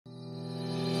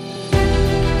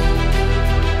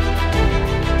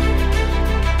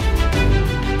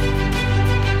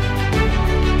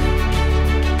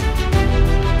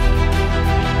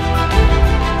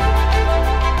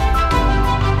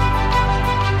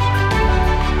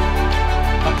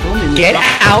Get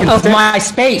out of my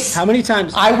space. How many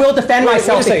times? I will defend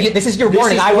myself. This is your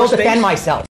warning. I will defend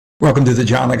myself. Welcome to the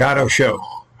John Ligato Show.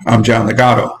 I'm John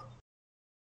Ligato.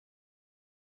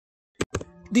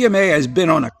 DMA has been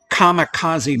on a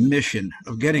kamikaze mission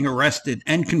of getting arrested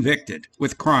and convicted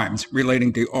with crimes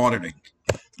relating to auditing.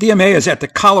 DMA is at the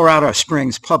Colorado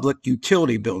Springs Public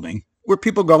Utility Building, where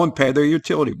people go and pay their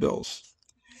utility bills.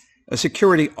 A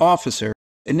security officer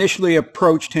initially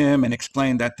approached him and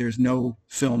explained that there's no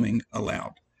filming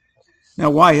allowed. Now,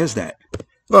 why is that?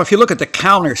 Well, if you look at the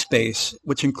counter space,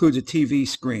 which includes a TV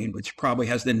screen, which probably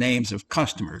has the names of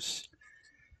customers,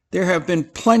 there have been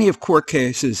plenty of court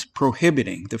cases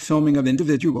prohibiting the filming of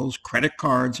individuals' credit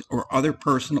cards or other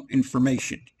personal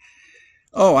information.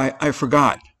 Oh, I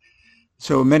forgot.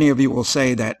 So many of you will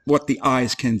say that what the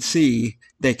eyes can see,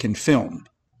 they can film.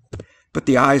 But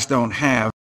the eyes don't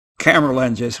have camera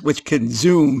lenses which can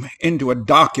zoom into a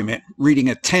document reading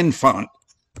a 10 font.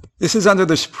 This is under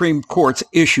the Supreme Court's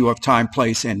issue of time,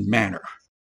 place, and manner.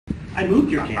 I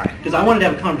moved your camera because I wanted to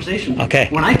have a conversation. Okay.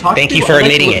 When I talk Thank to you people, for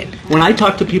admitting it. When I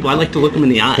talk to people, I like to look them in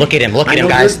the eye. Look at him,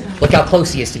 guys. Look how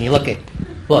close he is, and you look at.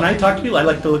 Look. When I talk to people, I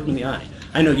like to look them in the eye.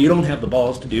 I know you don't have the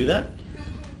balls to do that,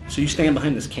 so you stand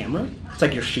behind this camera. It's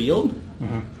like your shield.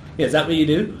 Mm-hmm. Yeah, is that what you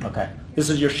do? Okay. This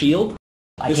is your shield.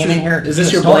 I came in here. Is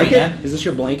this your blanket? Man. Is this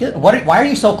your blanket? Why are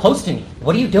you so close to me?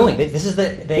 What are you doing? This is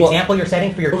the example you're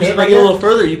setting for your kid. If I get a little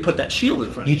further, you put that shield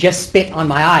in front. You just spit on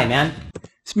my eye, man.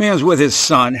 This man's with his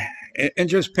son and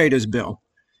just paid his bill.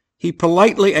 He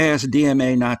politely asked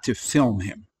DMA not to film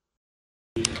him.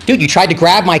 Dude, you tried to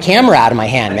grab my camera out of my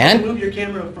hand, man. Move your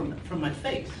camera from my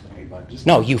face.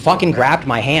 No, you fucking grabbed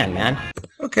my hand, man.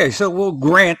 Okay, so we'll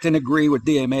grant and agree with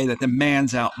DMA that the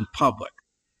man's out in public.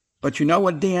 But you know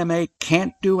what DMA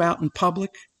can't do out in public?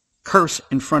 Curse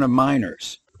in front of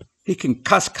minors. He can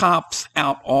cuss cops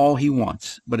out all he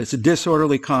wants, but it's a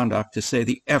disorderly conduct to say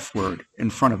the F word in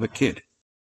front of a kid.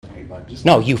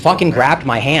 No, you fucking grabbed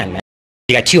my hand, man.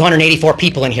 You got 284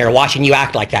 people in here watching you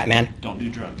act like that, man. Don't do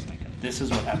drugs like that. This is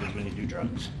what happens when you do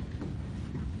drugs.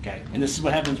 Okay? And this is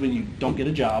what happens when you don't get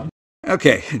a job.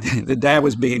 Okay, the dad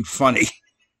was being funny,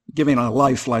 giving a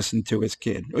life lesson to his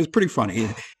kid. It was pretty funny.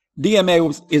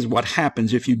 DMA is what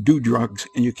happens if you do drugs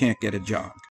and you can't get a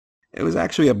job. It was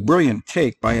actually a brilliant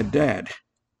take by a dad.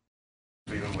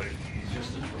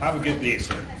 Have a good day,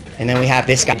 sir. And then we have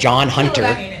this guy, John Hunter,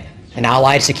 an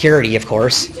Allied Security, of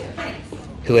course,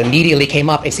 who immediately came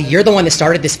up. And see, you're the one that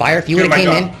started this fire. If you would have came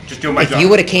in, just doing my job. If you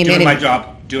would have came in,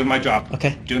 doing my job.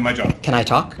 Okay. Doing my job. Can I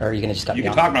talk, or are you gonna just cut me off? You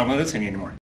can talk, but I'm not listening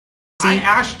anymore. I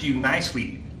asked you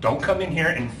nicely. Don't come in here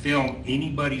and film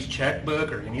anybody's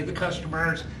checkbook or any of the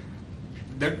customers.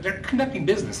 They're conducting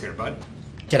business here, bud.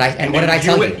 Did I? And what did I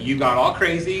tell you? You got all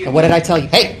crazy. And what did I tell you?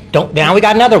 Hey, don't. Now we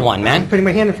got another one, man. I'm putting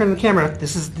my hand in front of the camera.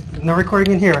 This is no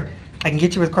recording in here. I can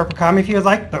get you with corporate comment if you would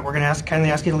like, but we're going to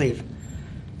kindly ask you to leave.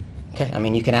 Okay, I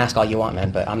mean, you can ask all you want, man,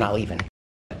 but I'm not leaving.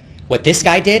 What this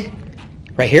guy did,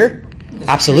 right here,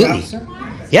 absolutely.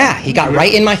 Yeah, he got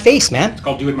right in my face, man. It's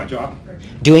called doing my job.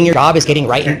 Doing your job is getting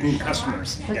right in.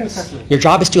 Customers. Yes. Your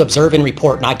job is to observe and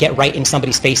report, not get right in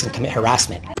somebody's face and commit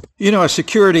harassment. You know, a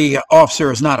security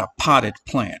officer is not a potted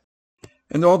plant.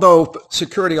 And although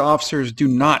security officers do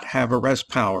not have arrest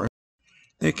power,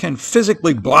 they can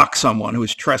physically block someone who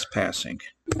is trespassing.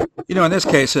 You know, in this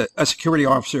case, a security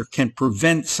officer can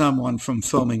prevent someone from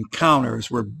filming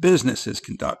counters where business is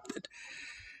conducted.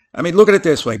 I mean, look at it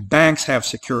this way. Banks have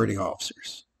security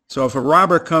officers. So if a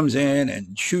robber comes in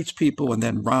and shoots people and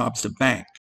then robs the bank,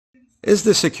 is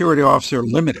the security officer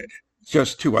limited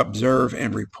just to observe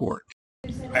and report?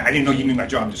 I didn't know you knew my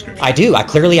job description. I do.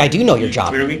 I do know your job.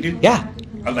 Clearly do? Yeah.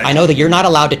 Allegedly. I know that you're not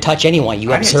allowed to touch anyone.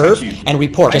 You observe and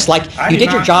report, just like you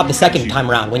did your job the second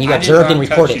time around when you observed and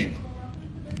reported.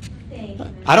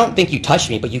 I don't think you touched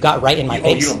me, but you got right in my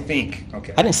face. You don't think?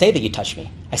 Okay. I didn't say that you touched me.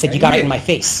 I said you got right in my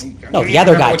face. No, the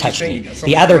other guy touched me.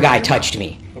 The other guy touched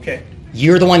me. Okay.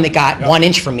 You're the one that got 1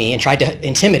 inch from me and tried to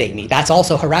intimidate me. That's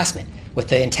also harassment with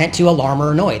the intent to alarm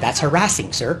or annoy. That's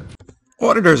harassing, sir.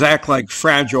 Auditors act like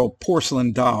fragile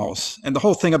porcelain dolls, and the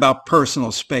whole thing about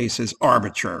personal space is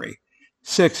arbitrary.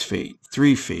 6 feet,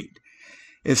 3 feet.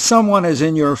 If someone is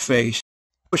in your face,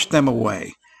 push them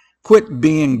away. Quit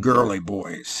being girly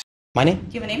boys. My name?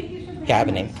 Do you have a name? Yeah, I have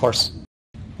a name, of course.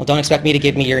 Well, don't expect me to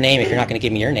give me your name if you're not going to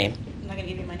give me your name. I'm not going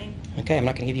to give you my name. Okay, I'm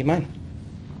not going to give you mine.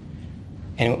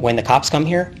 And when the cops come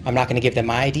here, I'm not going to give them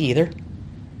my ID either.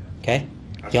 Okay?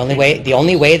 The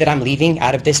only way that I'm leaving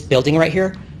out of this building right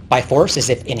here by force is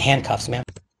if in handcuffs, ma'am.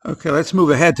 Okay, let's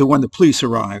move ahead to when the police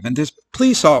arrive. And this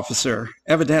police officer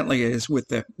evidently is with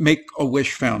the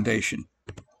Make-A-Wish Foundation.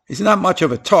 He's not much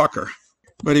of a talker,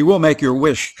 but he will make your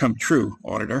wish come true,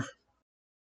 Auditor.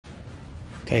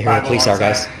 Okay, here the police are,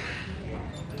 guys.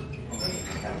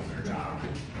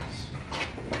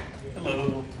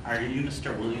 Hello, are you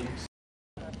Mr. Williams?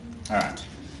 All right,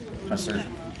 yes, sir.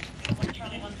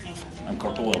 I'm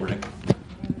Corporal Wilberding.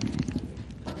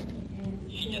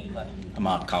 I'm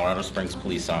a Colorado Springs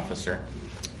police officer.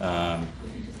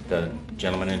 The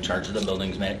gentleman in charge of the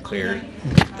building's made it clear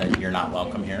that you're not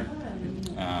welcome here.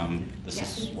 This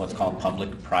is what's called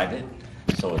public-private,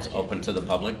 so it's open to the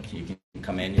public. You can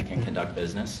come in, you can conduct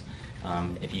business.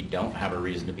 If you don't have a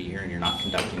reason to be here and you're not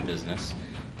conducting business,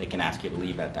 they can ask you to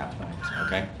leave at that point,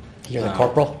 okay? You're the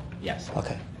corporal? Yes.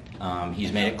 Okay.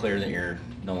 He's made it clear that you're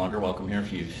no longer welcome here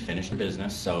if you've finished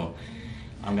business, so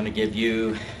I'm going to give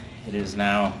you, it is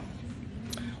now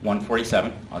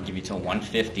 1:47. I'll give you till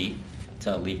 1:50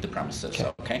 to leave the premises,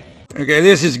 okay? Okay,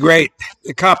 this is great.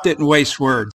 The cop didn't waste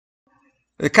words.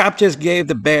 The cop just gave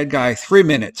the bad guy 3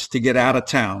 minutes to get out of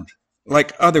town,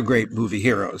 like other great movie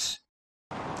heroes.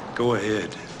 Go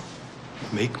ahead.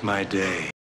 Make my day.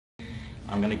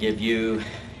 I'm going to give you,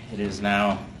 it is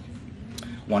now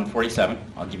 1:47.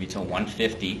 I'll give you till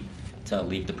 1:50 to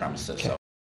leave the premises. Okay.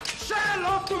 Say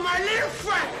hello to my little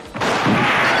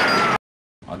friend!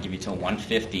 I'll give you till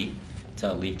 1:50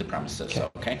 to leave the premises,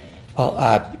 okay?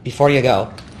 Well, before you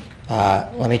go,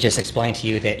 let me just explain to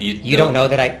you that you don't know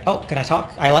that can I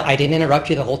talk? I didn't interrupt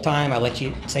you the whole time. I let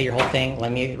you say your whole thing.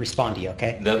 Let me respond to you,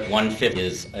 okay? The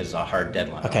 1:50 is a hard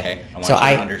deadline, okay? I want So you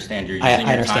to understand you're using I your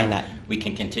understand time. that. We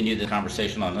can continue the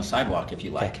conversation on the sidewalk if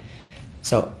you like. Okay.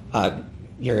 So,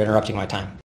 you're interrupting my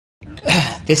time.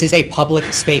 This is a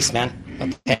public space, man,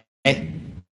 okay?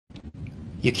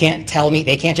 You can't tell me,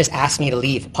 they can't just ask me to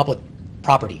leave public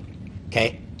property,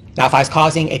 okay? Now, if I was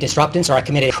causing a disruptance or I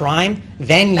committed a crime,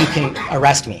 then you can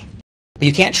arrest me. But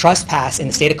you can't trespass in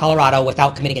the state of Colorado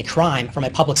without committing a crime from a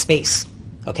public space,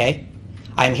 okay?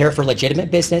 I'm here for legitimate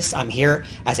business. I'm here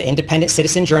as an independent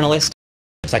citizen journalist.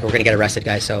 Looks like we're going to get arrested,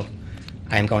 guys, so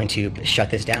I am going to shut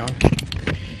this down.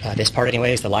 This part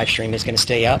anyways, the live stream is going to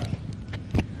stay up.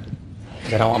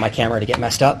 I don't want my camera to get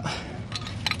messed up.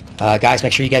 Guys,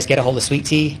 make sure you guys get a hold of Sweet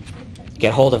Tea. Get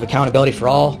a hold of Accountability for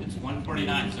All. It's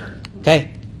 1:49, sir.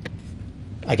 Okay.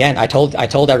 Again, I told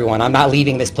everyone I'm not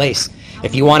leaving this place.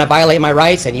 If you want to violate my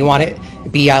rights and you want to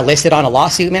be listed on a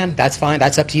lawsuit, man, that's fine.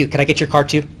 That's up to you. Can I get your card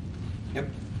too? Yep.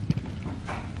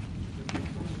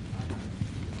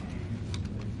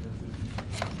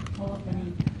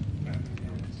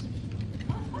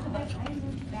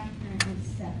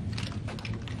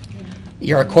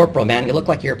 You're a corporal, man. You look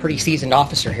like you're a pretty seasoned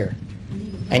officer here.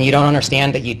 And you don't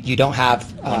understand that you don't have...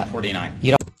 1:49.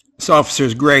 You don't... This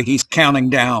officer's great. He's counting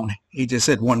down. He just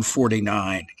said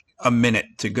 1:49, a minute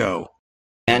to go.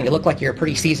 And you look like you're a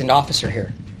pretty seasoned officer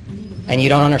here. And you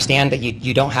don't understand that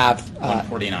you don't have...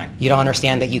 1:49. You don't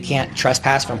understand that you can't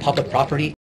trespass from public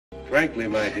property. Frankly,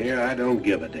 my dear, I don't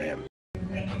give a damn.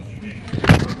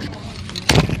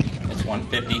 It's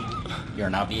 1:50. You're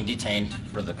now being detained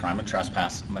for the crime of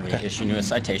trespass. I'm going to be issuing you a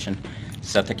citation.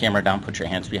 Set the camera down. Put your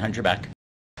hands behind your back.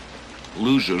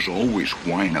 Losers always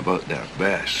whine about their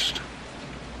best.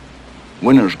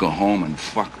 Winners go home and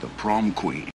fuck the prom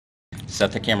queen.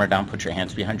 Set the camera down. Put your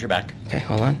hands behind your back. Okay,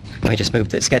 hold on. Let me just move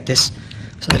this, get this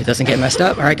so that it doesn't get messed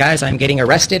up. All right, guys, I'm getting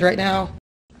arrested right now.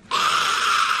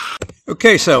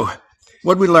 Okay, so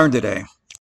what did we learn today?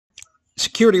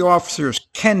 Security officers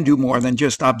can do more than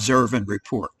just observe and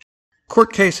report.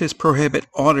 Court cases prohibit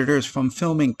auditors from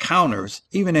filming counters,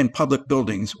 even in public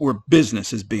buildings where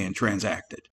business is being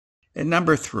transacted. And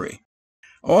number 3,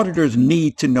 auditors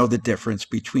need to know the difference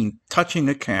between touching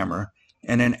a camera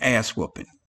and an ass whooping.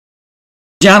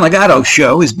 John Ligato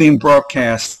Show is being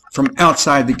broadcast from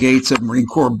outside the gates of Marine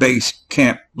Corps Base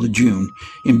Camp Lejeune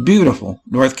in beautiful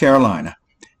North Carolina.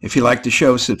 If you like the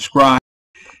show, subscribe.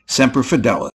 Semper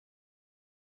Fidelis.